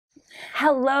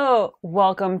Hello,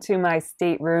 welcome to my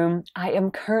stateroom. I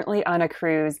am currently on a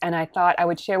cruise and I thought I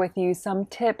would share with you some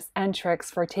tips and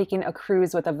tricks for taking a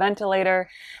cruise with a ventilator.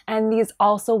 And these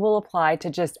also will apply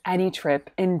to just any trip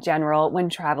in general when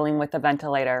traveling with a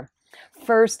ventilator.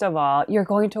 First of all, you're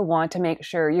going to want to make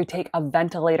sure you take a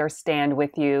ventilator stand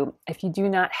with you. If you do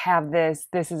not have this,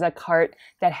 this is a cart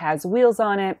that has wheels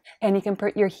on it and you can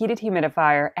put your heated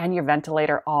humidifier and your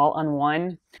ventilator all on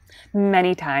one.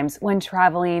 Many times when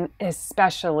traveling,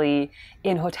 especially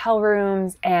in hotel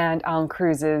rooms and on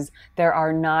cruises, there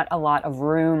are not a lot of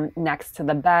room next to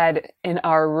the bed in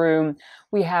our room.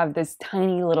 We have this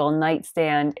tiny little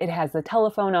nightstand. It has the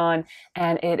telephone on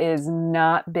and it is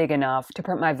not big enough to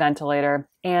put my ventilator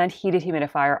and heated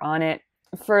humidifier on it.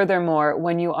 Furthermore,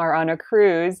 when you are on a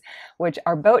cruise, which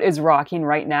our boat is rocking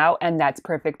right now, and that's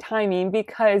perfect timing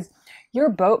because your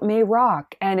boat may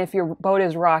rock. And if your boat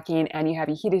is rocking and you have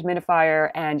a heated humidifier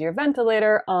and your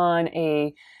ventilator on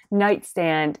a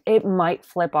nightstand, it might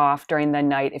flip off during the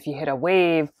night if you hit a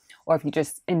wave or if you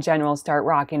just in general start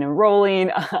rocking and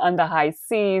rolling on the high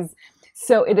seas.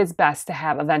 So it is best to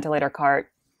have a ventilator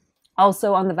cart.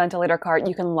 Also on the ventilator cart,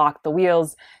 you can lock the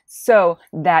wheels. So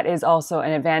that is also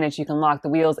an advantage. You can lock the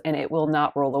wheels and it will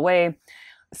not roll away.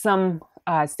 Some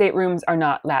staterooms are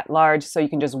not that large, so you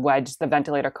can just wedge the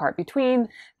ventilator cart between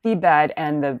the bed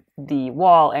and the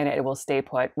wall and it will stay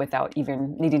put without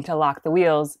even needing to lock the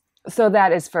wheels. So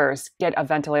that is first, get a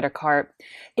ventilator cart.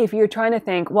 If you're trying to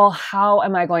think, well, how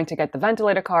am I going to get the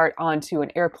ventilator cart onto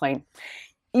an airplane?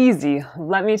 Easy,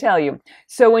 let me tell you.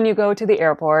 So when you go to the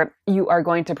airport, you are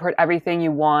going to put everything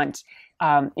you want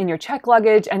in your check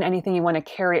luggage, and anything you want to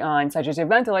carry on, such as your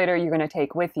ventilator, you're going to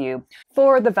take with you.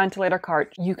 For the ventilator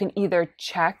cart, you can either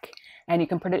check and you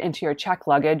can put it into your check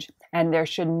luggage, and there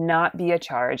should not be a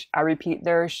charge. I repeat,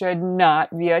 there should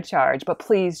not be a charge, but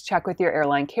please check with your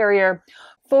airline carrier.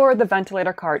 For the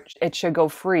ventilator cart, it should go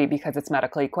free because it's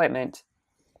medical equipment.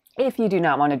 If you do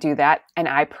not want to do that, and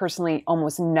I personally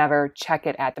almost never check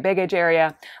it at the baggage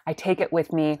area, I take it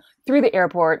with me through the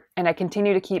airport and I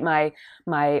continue to keep my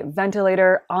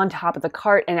ventilator on top of the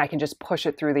cart and I can just push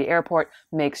it through the airport.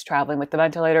 Makes traveling with the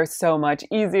ventilator so much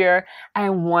easier.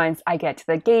 And once I get to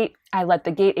the gate, I let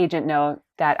the gate agent know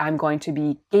that I'm going to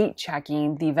be gate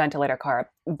checking the ventilator cart.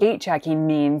 Gate checking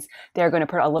means they're going to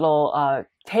put a little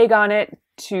tag on it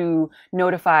to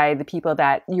notify the people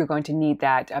that you're going to need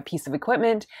that piece of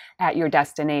equipment at your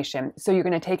destination. So you're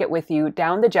going to take it with you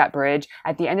down the jet bridge.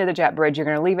 At the end of the jet bridge, you're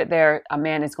going to leave it there. A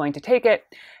man is going to take it,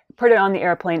 put it on the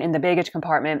airplane in the baggage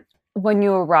compartment. When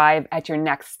you arrive at your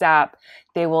next stop,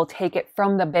 they will take it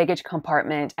from the baggage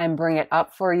compartment and bring it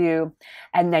up for you.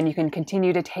 And then you can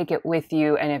continue to take it with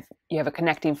you. And if you have a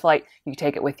connecting flight, you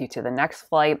take it with you to the next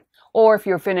flight. Or if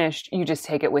you're finished, you just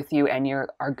take it with you and you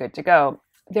are good to go.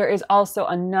 There is also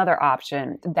another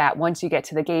option that once you get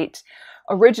to the gate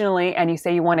originally and you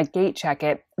say you want to gate check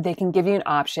it, they can give you an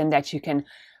option that you can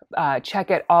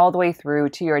check it all the way through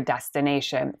to your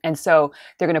destination. And so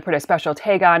they're going to put a special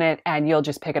tag on it and you'll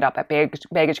just pick it up at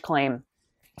baggage claim.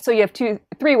 So you have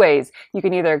three ways. You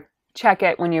can either check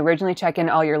it when you originally check in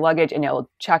all your luggage and it'll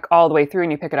check all the way through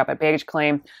and you pick it up at baggage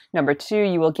claim. Number two,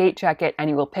 you will gate check it and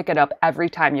you will pick it up every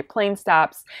time your plane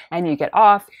stops and you get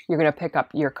off. You're going to pick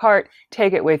up your cart,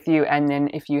 take it with you, and then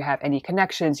if you have any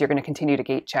connections, you're going to continue to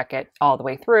gate check it all the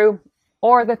way through.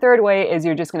 Or the third way is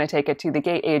you're just going to take it to the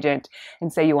gate agent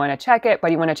and say you want to check it, but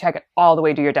you want to check it all the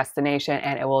way to your destination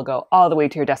and it will go all the way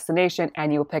to your destination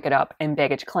and you will pick it up in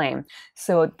baggage claim.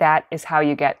 So that is how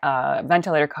you get a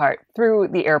ventilator cart through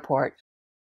the airport.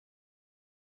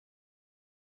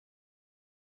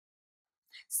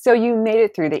 So you made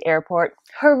it through the airport.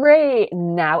 Hooray!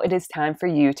 Now it is time for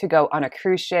you to go on a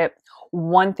cruise ship.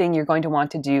 One thing you're going to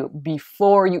want to do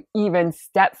before you even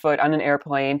step foot on an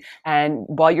airplane and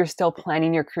while you're still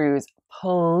planning your cruise,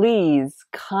 please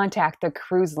contact the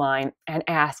cruise line and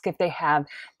ask if they have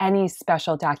any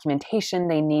special documentation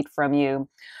they need from you.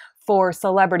 For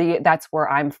Celebrity, that's where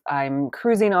I'm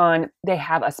cruising on. They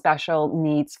have a special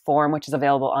needs form, which is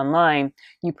available online.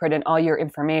 You put in all your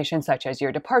information, such as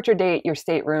your departure date, your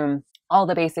stateroom, all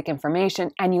the basic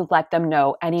information, and you let them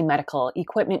know any medical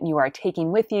equipment you are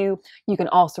taking with you. You can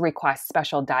also request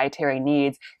special dietary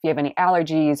needs if you have any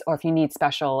allergies or if you need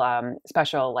special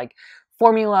like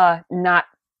formula, not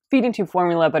feeding tube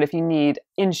formula, but if you need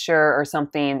Ensure or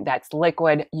something that's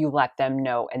liquid, you let them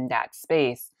know in that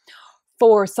space.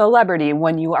 For Celebrity,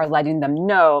 when you are letting them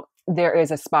know, there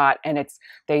is a spot and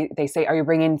they say, are you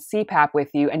bringing CPAP with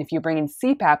you? And if you bring in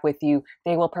CPAP with you,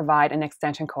 they will provide an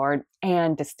extension cord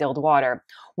and distilled water.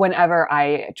 Whenever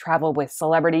I travel with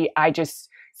Celebrity, I just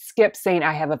skip saying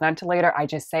I have a ventilator. I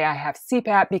just say I have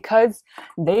CPAP because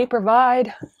they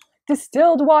provide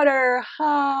distilled water.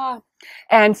 Ha!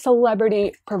 And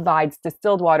Celebrity provides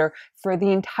distilled water for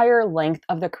the entire length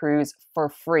of the cruise for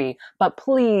free. But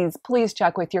please, please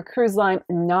check with your cruise line.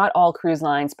 Not all cruise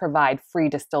lines provide free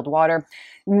distilled water.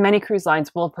 Many cruise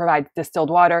lines will provide distilled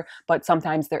water, but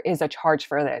sometimes there is a charge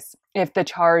for this. If the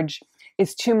charge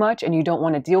is too much and you don't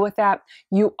want to deal with that,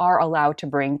 you are allowed to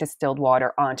bring distilled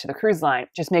water onto the cruise line.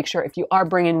 Just make sure if you are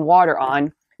bringing water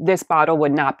on, this bottle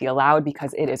would not be allowed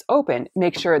because it is open.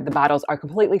 Make sure the bottles are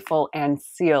completely full and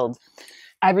sealed.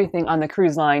 Everything on the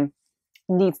cruise line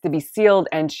needs to be sealed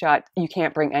and shut. You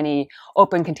can't bring any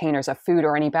open containers of food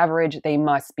or any beverage. They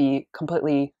must be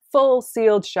completely full,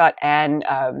 sealed, shut, and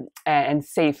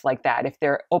safe like that. If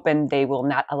they're open, they will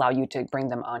not allow you to bring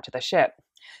them onto the ship.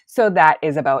 So that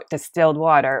is about distilled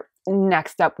water.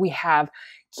 Next up, we have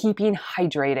keeping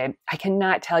hydrated. I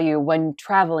cannot tell you, when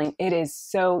traveling, it is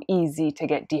so easy to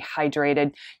get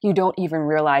dehydrated. You don't even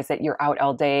realize that you're out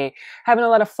all day, having a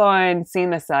lot of fun,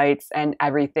 seeing the sights and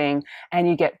everything, and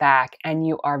you get back and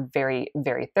you are very,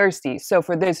 very thirsty. So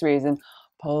for this reason,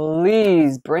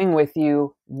 please bring with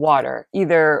you water.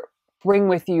 Either bring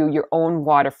with you your own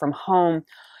water from home,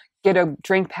 get a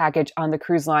drink package on the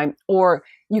cruise line, or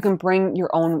you can bring your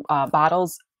own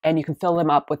bottles and you can fill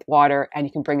them up with water and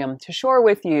you can bring them to shore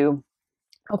with you.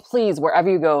 Oh, please, wherever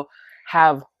you go,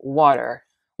 have water.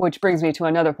 Which brings me to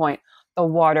another point. The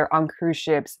water on cruise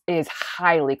ships is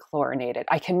highly chlorinated.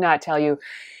 I cannot tell you,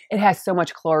 it has so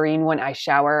much chlorine. When I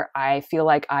shower, I feel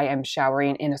like I am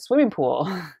showering in a swimming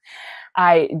pool.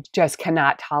 I just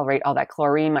cannot tolerate all that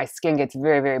chlorine. My skin gets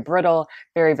very, very brittle,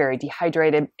 very, very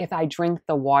dehydrated. If I drink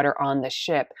the water on the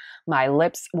ship, my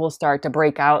lips will start to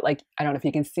break out. Like, I don't know if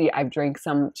you can see, I've drank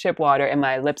some ship water and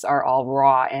my lips are all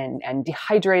raw and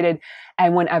dehydrated.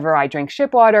 And whenever I drink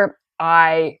ship water,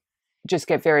 I just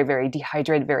get very, very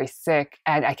dehydrated, very sick,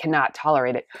 and I cannot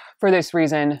tolerate it. For this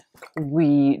reason,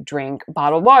 we drink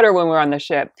bottled water when we're on the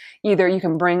ship. Either you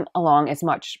can bring along as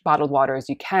much bottled water as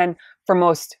you can. For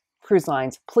most cruise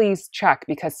lines, please check,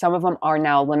 because some of them are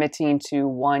now limiting to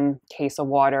 1 case of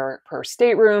water per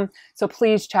stateroom. So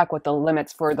please check what the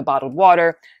limits for the bottled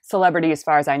water. Celebrity, as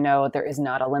far as I know, there is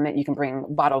not a limit. You can bring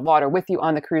bottled water with you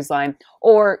on the cruise line,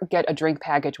 or get a drink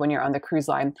package when you're on the cruise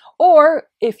line. Or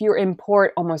if you're in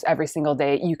port almost every single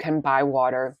day, you can buy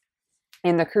water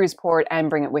in the cruise port and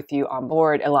bring it with you on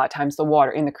board. A lot of times the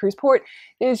water in the cruise port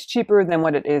is cheaper than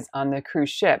what it is on the cruise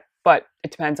ship, but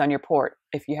it depends on your port.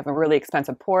 If you have a really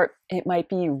expensive port, it might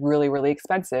be really, really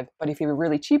expensive. But if you have a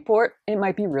really cheap port, it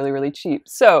might be really, really cheap.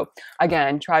 So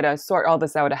again, try to sort all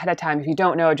this out ahead of time. If you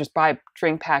don't know, just buy a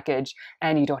drink package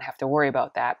and you don't have to worry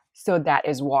about that. So that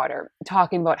is water.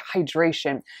 Talking about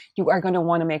hydration, you are going to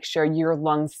want to make sure your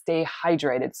lungs stay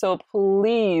hydrated. So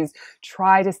please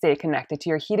try to stay connected to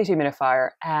your heated humidifier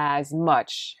as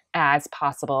much as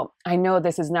possible. I know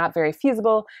this is not very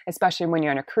feasible, especially when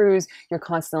you're on a cruise. You're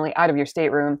constantly out of your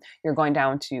stateroom. You're going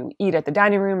down to eat at the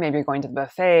dining room, maybe you're going to the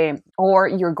buffet, or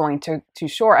you're going to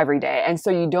shore every day. And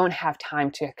so you don't have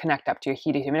time to connect up to your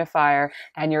heated humidifier,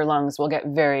 and your lungs will get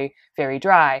very, very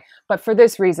dry. But for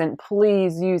this reason,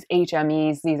 please use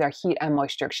HMEs. These are heat and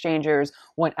moisture exchangers.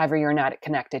 Whenever you're not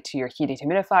connected to your heated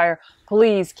humidifier,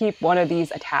 please keep one of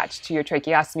these attached to your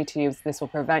tracheostomy tubes. This will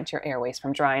prevent your airways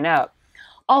from drying out.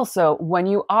 Also, when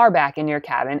you are back in your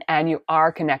cabin and you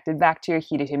are connected back to your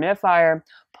heated humidifier,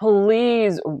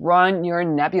 please run your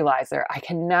nebulizer. I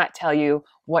cannot tell you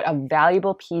what a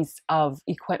valuable piece of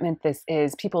equipment this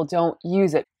is. People don't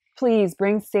use it. Please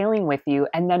bring saline with you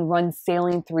and then run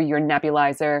saline through your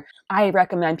nebulizer. I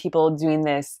recommend people doing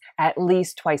this at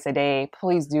least twice a day.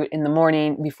 Please do it in the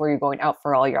morning before you're going out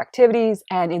for all your activities,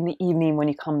 and in the evening when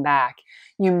you come back.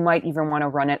 You might even want to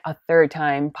run it a third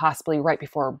time, possibly right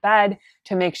before bed,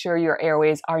 to make sure your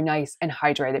airways are nice and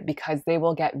hydrated, because they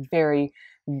will get very,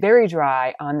 very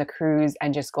dry on the cruise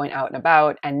and just going out and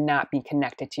about and not be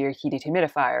connected to your heated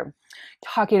humidifier.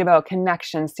 Talking about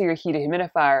connections to your heated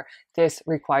humidifier, this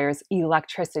requires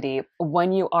electricity.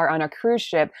 When you are on a cruise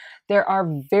ship, there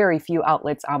are very few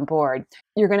outlets on board.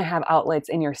 You're going to have outlets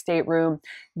in your stateroom.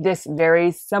 This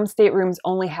varies. Some staterooms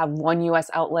only have 1 US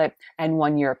outlet and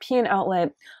 1 European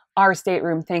outlet. Our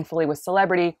stateroom, thankfully with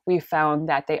Celebrity, we found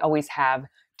that they always have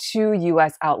 2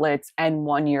 US outlets and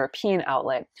 1 European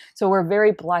outlet. So we're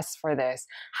very blessed for this.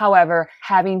 However,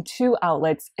 having 2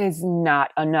 outlets is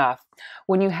not enough.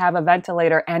 When you have a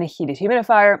ventilator and a heated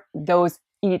humidifier, those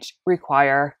each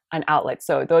require an outlet.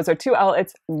 So those are 2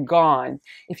 outlets gone.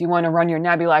 If you want to run your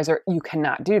nebulizer, you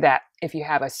cannot do that. If you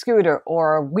have a scooter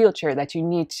or a wheelchair that you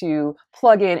need to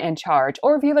plug in and charge,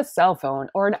 or if you have a cell phone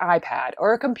or an iPad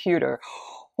or a computer,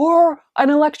 or an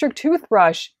electric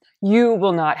toothbrush, you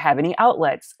will not have any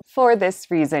outlets. For this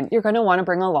reason, you're going to want to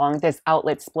bring along this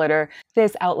outlet splitter.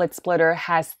 This outlet splitter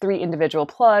has 3 individual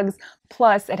plugs,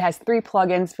 plus it has 3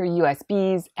 plugins for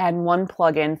USBs and 1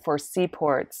 plug-in for C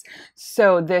ports.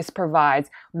 So this provides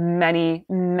many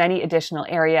additional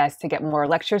areas to get more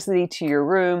electricity to your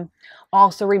room.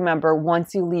 Also remember,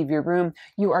 once you leave your room,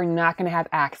 you are not going to have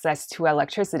access to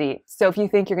electricity. So if you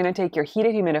think you're going to take your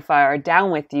heated humidifier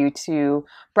down with you to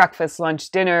breakfast,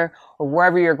 lunch, dinner, or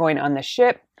wherever you're going on the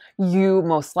ship, you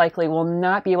most likely will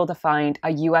not be able to find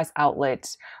a US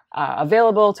outlet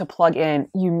available to plug in.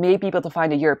 You may be able to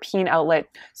find a European outlet.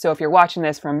 So if you're watching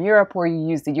this from Europe where you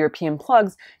use the European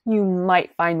plugs, you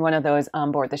might find one of those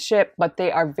on board the ship, but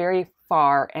they are very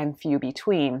far and few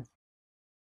between.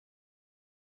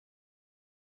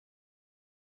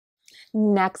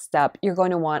 Next up, you're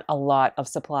going to want a lot of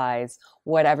supplies.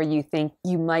 Whatever you think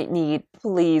you might need,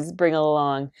 please bring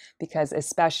along, because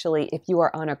especially if you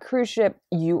are on a cruise ship,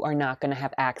 you are not going to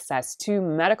have access to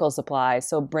medical supplies.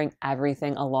 So bring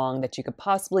everything along that you could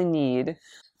possibly need.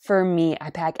 For me, I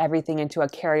pack everything into a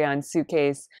carry-on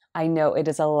suitcase. I know it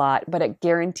is a lot, but it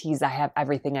guarantees I have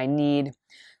everything I need.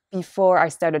 Before I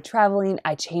started traveling,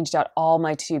 I changed out all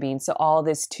my tubing. So all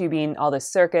this tubing, all this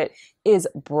circuit is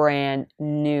brand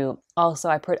new. Also,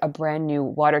 I put a brand new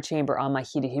water chamber on my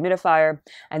heated humidifier.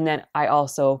 And then I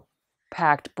also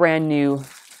packed brand new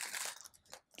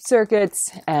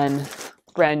circuits and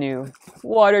brand new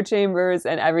water chambers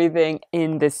and everything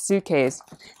in this suitcase.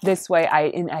 This way, I,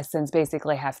 in essence,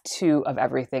 basically have 2 of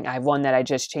everything. I have one that I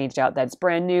just changed out that's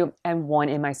brand new and one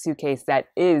in my suitcase that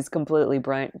is completely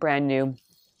brand new.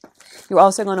 You're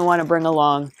also going to want to bring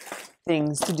along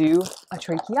things to do a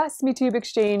tracheostomy tube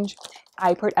exchange.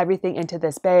 I put everything into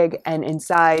this bag, and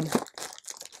inside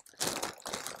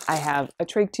I have a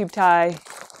trach tube tie.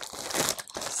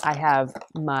 I have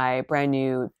my brand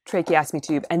new tracheostomy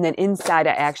tube, and then inside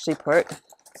I actually put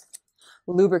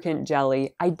lubricant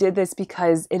jelly. I did this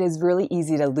because it is really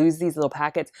easy to lose these little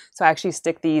packets. So I actually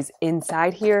stick these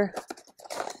inside here,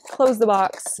 close the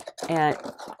box, and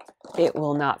it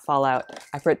will not fall out.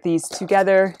 I put these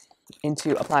together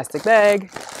into a plastic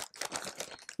bag,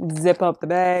 zip up the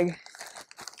bag,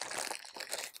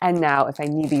 and now if I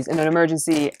need these in an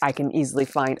emergency, I can easily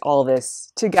find all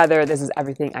this together. This is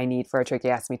everything I need for a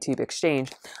tracheostomy tube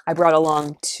exchange. I brought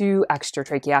along 2 extra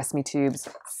tracheostomy tubes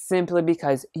simply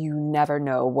because you never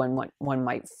know when one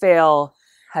might fail.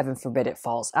 Heaven forbid it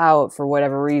falls out for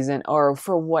whatever reason, or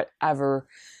for whatever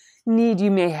need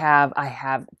you may have. I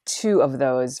have 2 of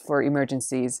those for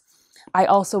emergencies. I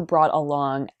also brought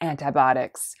along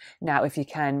antibiotics. Now, if you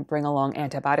can bring along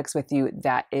antibiotics with you,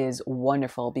 that is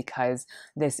wonderful, because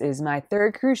this is my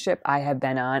 3rd cruise ship I have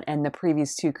been on, and the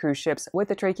previous 2 cruise ships with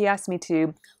the tracheostomy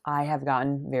tube, I have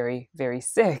gotten very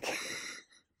sick.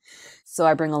 So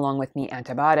I bring along with me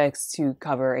antibiotics to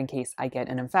cover in case I get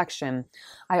an infection.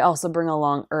 I also bring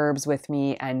along herbs with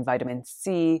me and vitamin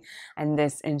C, and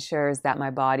this ensures that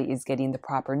my body is getting the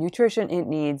proper nutrition it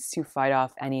needs to fight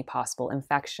off any possible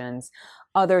infections.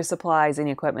 Other supplies and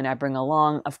equipment I bring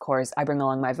along, of course, I bring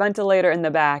along my ventilator in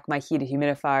the back, my heated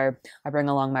humidifier, I bring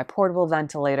along my portable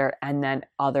ventilator, and then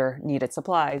other needed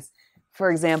supplies. For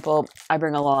example, I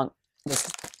bring along this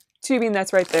tubing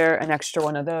that's right there, an extra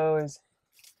one of those.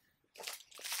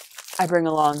 I bring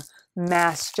along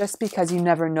masks just because you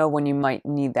never know when you might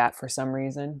need that for some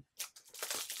reason.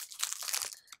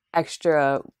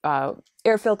 Extra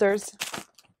air filters.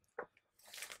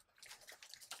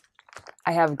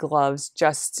 I have gloves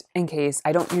just in case.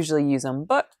 I don't usually use them,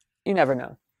 but you never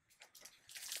know.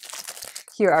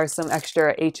 Here are some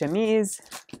extra HMEs.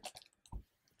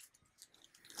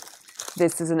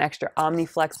 This is an extra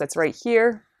Omniflex that's right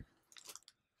here.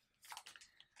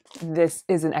 This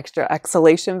is an extra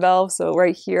exhalation valve. So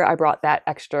right here, I brought that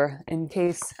extra in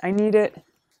case I need it.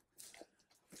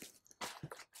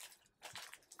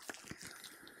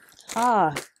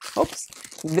 Oops.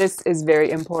 This is very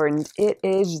important. It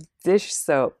is dish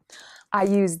soap. I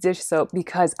use dish soap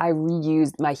because I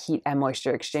reused my heat and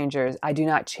moisture exchangers. I do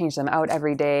not change them out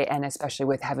every day, and especially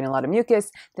with having a lot of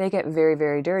mucus, they get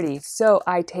very dirty. So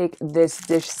I take this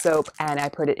dish soap and I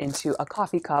put it into a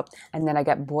coffee cup, and then I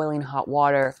get boiling hot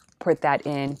water, put that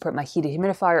in, put my heated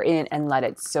humidifier in, and let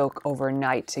it soak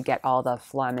overnight to get all the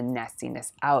phlegm and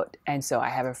nastiness out. And so I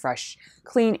have a fresh,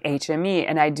 clean HME,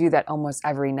 and I do that almost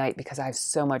every night because I have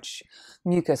so much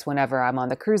mucus whenever I'm on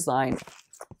the cruise line.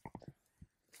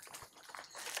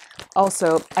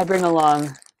 Also, I bring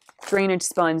along drainage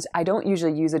sponge. I don't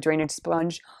usually use a drainage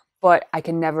sponge, but I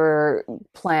can never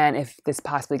plan if this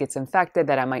possibly gets infected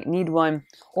that I might need one,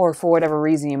 or for whatever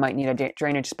reason you might need a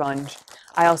drainage sponge.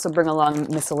 I also bring along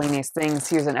miscellaneous things.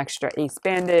 Here's an extra ace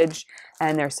bandage,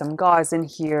 and there's some gauze in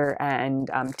here, and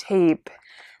tape,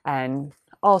 and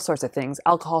all sorts of things.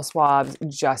 Alcohol swabs,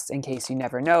 just in case you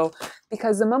never know,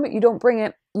 because the moment you don't bring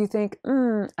it, you think,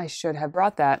 I should have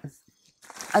brought that.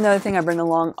 Another thing I bring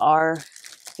along are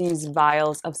these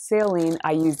vials of saline.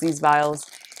 I use these vials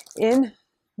in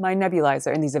my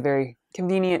nebulizer, and these are very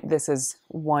convenient. This is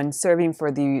one serving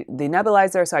for the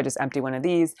nebulizer, so I just empty one of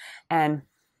these and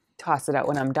toss it out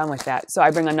when I'm done with that. So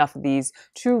I bring enough of these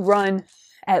to run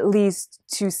at least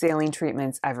 2 saline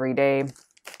treatments every day.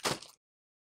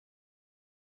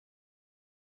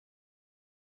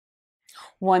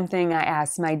 One thing I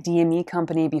asked my DME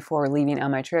company before leaving on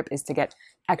my trip is to get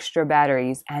extra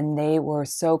batteries, and they were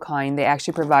so kind. They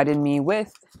actually provided me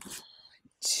with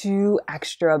 2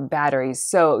 extra batteries.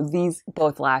 So these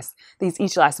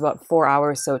each last about 4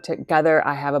 hours. So together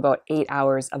I have about 8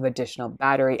 hours of additional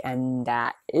battery, and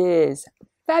that is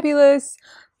fabulous,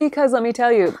 because let me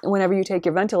tell you, whenever you take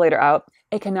your ventilator out,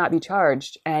 it cannot be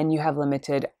charged, and you have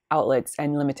limited outlets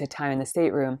and limited time in the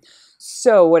stateroom.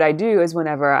 So what I do is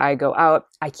whenever I go out,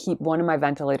 I keep one of my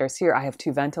ventilators here. I have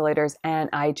 2 ventilators, and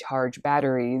I charge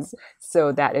batteries.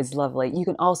 So that is lovely. You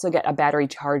can also get a battery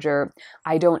charger.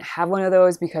 I don't have one of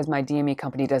those because my DME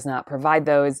company does not provide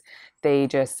those. They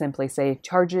just simply say,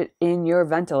 charge it in your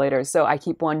ventilator. So I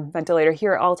keep one ventilator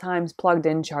here at all times plugged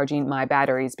in, charging my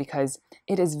batteries, because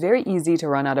it is very easy to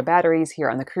run out of batteries here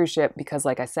on the cruise ship because,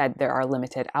 like I said, there are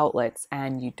limited outlets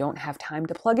and you don't have time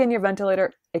to plug in your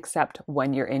ventilator except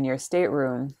when you're in your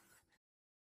stateroom.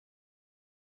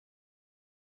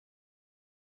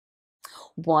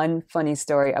 One funny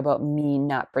story about me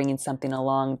not bringing something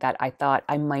along that I thought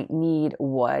I might need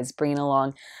was bringing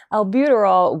along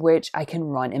albuterol, which I can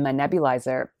run in my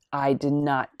nebulizer. I did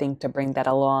not think to bring that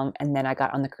along, and then I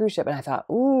got on the cruise ship and I thought,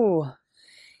 ooh,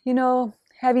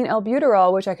 having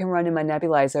albuterol, which I can run in my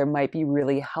nebulizer, might be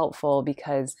really helpful,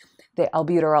 because the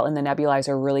albuterol in the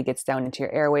nebulizer really gets down into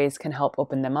your airways, can help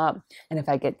open them up. And if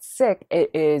I get sick, it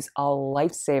is a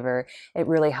lifesaver. It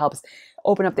really helps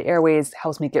open up the airways,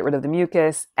 helps me get rid of the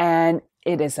mucus, and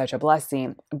it is such a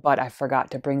blessing. But I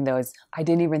forgot to bring those. I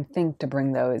didn't even think to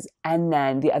bring those. And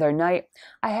then the other night,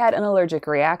 I had an allergic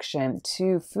reaction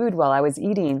to food while I was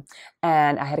eating,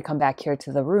 and I had to come back here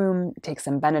to the room, take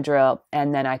some Benadryl,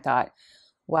 and then I thought,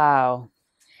 wow,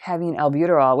 having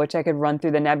albuterol, which I could run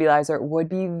through the nebulizer, would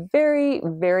be very,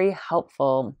 very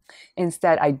helpful.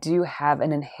 Instead, I do have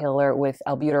an inhaler with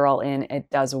albuterol in.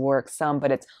 It does work some,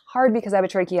 but it's hard because I have a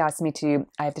tracheostomy tube.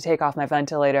 I have to take off my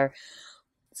ventilator,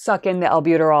 suck in the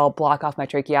albuterol, block off my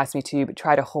tracheostomy tube,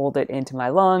 try to hold it into my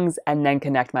lungs, and then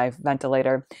connect my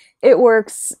ventilator. It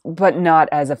works, but not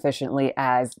as efficiently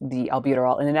as the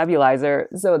albuterol in the nebulizer.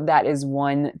 So that is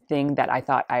one thing that I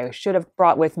thought I should have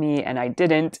brought with me, and I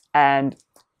didn't, and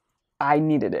I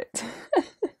needed it.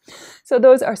 So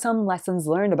those are some lessons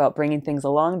learned about bringing things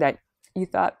along that you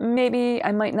thought, maybe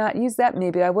I might not use that,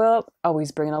 maybe I will.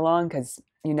 Always bring it along, because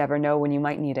you never know when you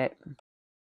might need it.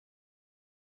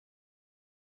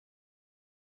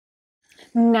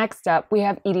 Next up, we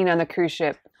have eating on the cruise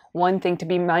ship. One thing to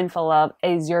be mindful of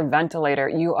is your ventilator.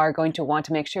 You are going to want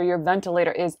to make sure your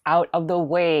ventilator is out of the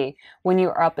way. When you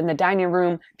are up in the dining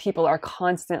room, people are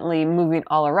constantly moving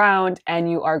all around, and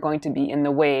you are going to be in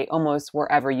the way almost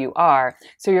wherever you are.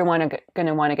 So you're going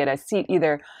to want to get a seat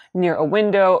either near a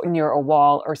window, near a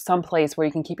wall, or someplace where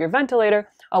you can keep your ventilator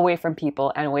away from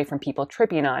people and away from people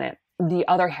tripping on it. The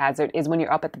other hazard is when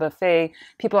you're up at the buffet,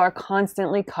 people are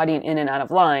constantly cutting in and out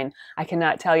of line. I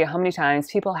cannot tell you how many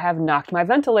times people have knocked my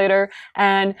ventilator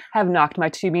and have knocked my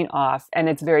tubing off, and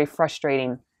it's very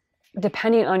frustrating.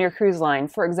 Depending on your cruise line,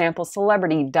 for example,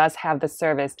 Celebrity does have the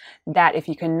service that if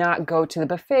you cannot go to the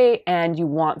buffet and you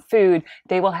want food,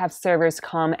 they will have servers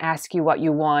come ask you what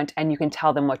you want, and you can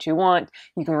tell them what you want.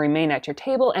 You can remain at your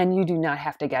table and you do not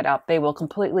have to get up. They will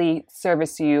completely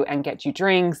service you and get you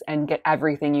drinks and get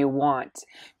everything you want.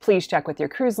 Please check with your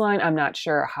cruise line. I'm not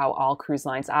sure how all cruise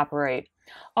lines operate.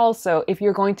 Also, if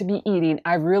you're going to be eating,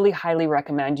 I really highly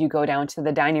recommend you go down to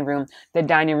the dining room. The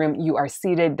dining room, you are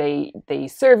seated, they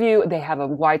serve you, they have a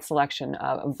wide selection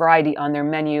of variety on their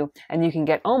menu, and you can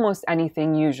get almost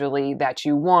anything usually that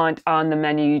you want on the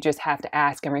menu. You just have to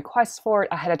ask and request for it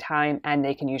ahead of time, and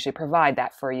they can usually provide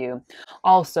that for you.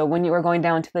 Also, when you are going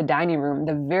down to the dining room,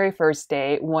 the very first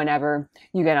day, whenever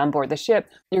you get on board the ship,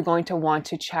 you're going to want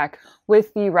to check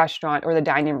with the restaurant or the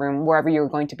dining room, wherever you're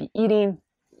going to be eating.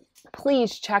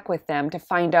 Please check with them to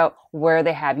find out where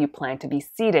they have you plan to be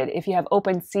seated. If you have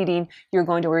open seating, you're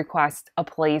going to request a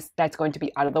place that's going to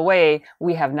be out of the way.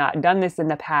 We have not done this in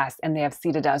the past, and they have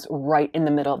seated us right in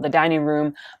the middle of the dining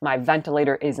room. My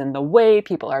ventilator is in the way.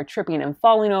 People are tripping and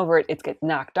falling over it. It gets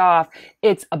knocked off.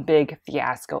 It's a big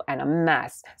fiasco and a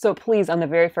mess. So please, on the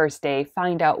very first day,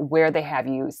 find out where they have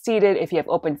you seated. If you have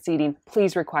open seating,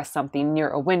 please request something near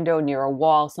a window, near a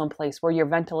wall, someplace where your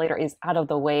ventilator is out of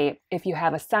the way. If you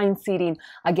have assigned seating,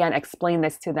 again, explain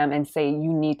this to them and say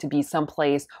you need to be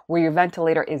someplace where your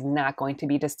ventilator is not going to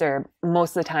be disturbed.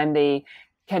 Most of the time they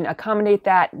can accommodate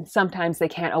that. Sometimes they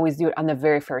can't always do it on the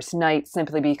very first night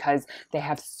simply because they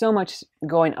have so much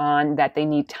going on that they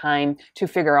need time to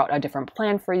figure out a different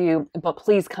plan for you. But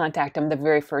please contact them the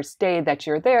very first day that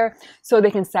you're there so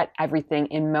they can set everything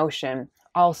in motion.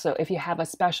 Also, if you have a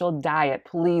special diet,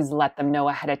 please let them know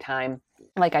ahead of time.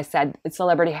 Like I said,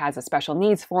 Celebrity has a special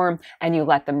needs form, and you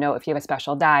let them know if you have a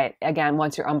special diet. Again,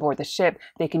 once you're on board the ship,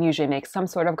 they can usually make some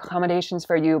sort of accommodations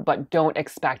for you, but don't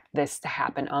expect this to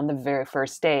happen on the very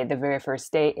first day. The very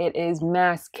first day, it is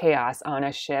mass chaos on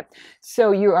a ship.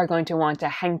 So you are going to want to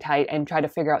hang tight and try to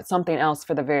figure out something else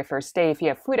for the very first day if you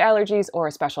have food allergies or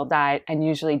a special diet, and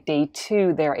usually day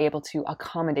 2, they're able to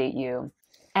accommodate you.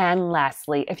 And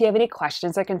lastly, if you have any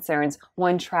questions or concerns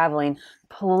when traveling,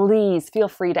 please feel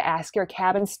free to ask your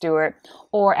cabin steward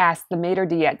or ask the maitre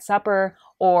d' at supper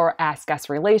or ask guest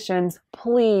relations.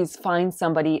 Please find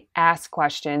somebody, ask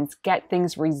questions, get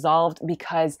things resolved,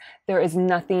 because there is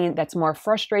nothing that's more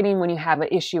frustrating when you have an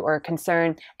issue or a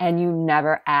concern and you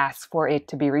never ask for it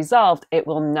to be resolved. It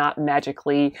will not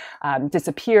magically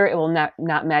disappear. It will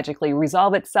not magically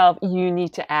resolve itself. You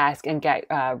need to ask and get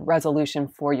resolution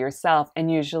for yourself.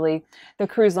 And usually the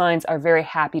cruise lines are very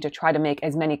happy to try to make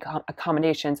as many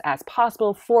accommodations as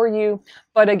possible for you.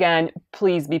 But again,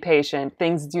 please be patient.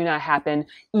 Things do not happen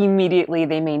immediately.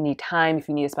 They may need time if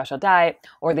you need a special diet,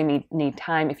 or they may need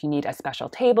time if you need a special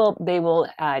table. They will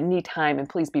need time, and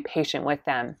please be patient with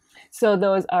them. So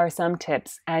those are some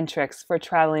tips and tricks for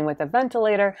traveling with a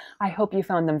ventilator. I hope you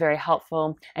found them very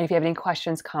helpful. And if you have any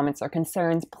questions, comments, or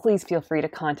concerns, please feel free to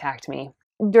contact me.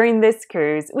 During this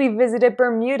cruise, we visited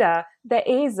Bermuda, the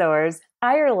Azores,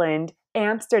 Ireland,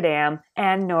 Amsterdam,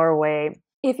 and Norway.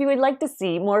 If you would like to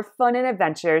see more fun and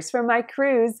adventures from my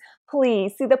cruise,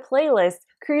 please see the playlist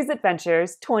Cruise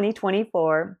Adventures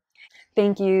 2024.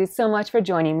 Thank you so much for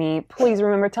joining me. Please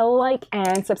remember to like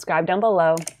and subscribe down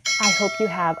below. I hope you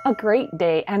have a great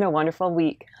day and a wonderful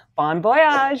week. Bon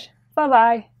voyage!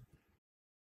 Bye-bye!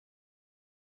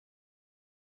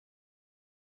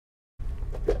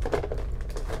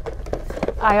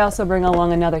 I also bring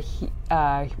along another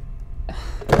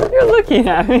you're looking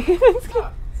at me.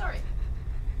 Oh, sorry.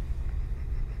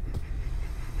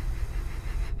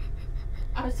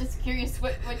 I was just curious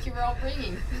what you were all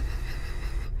bringing.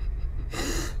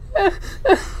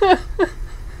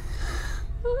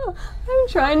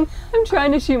 I'm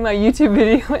trying to shoot my YouTube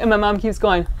video, and my mom keeps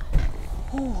going,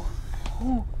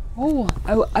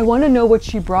 I want to know what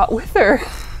she brought with her.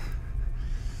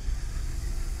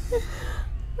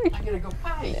 I gotta go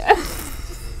potty.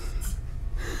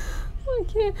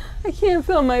 I can't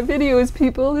film my videos,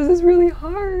 people. This is really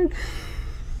hard.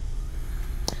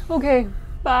 Okay,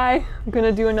 bye. I'm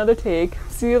gonna do another take.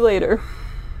 See you later.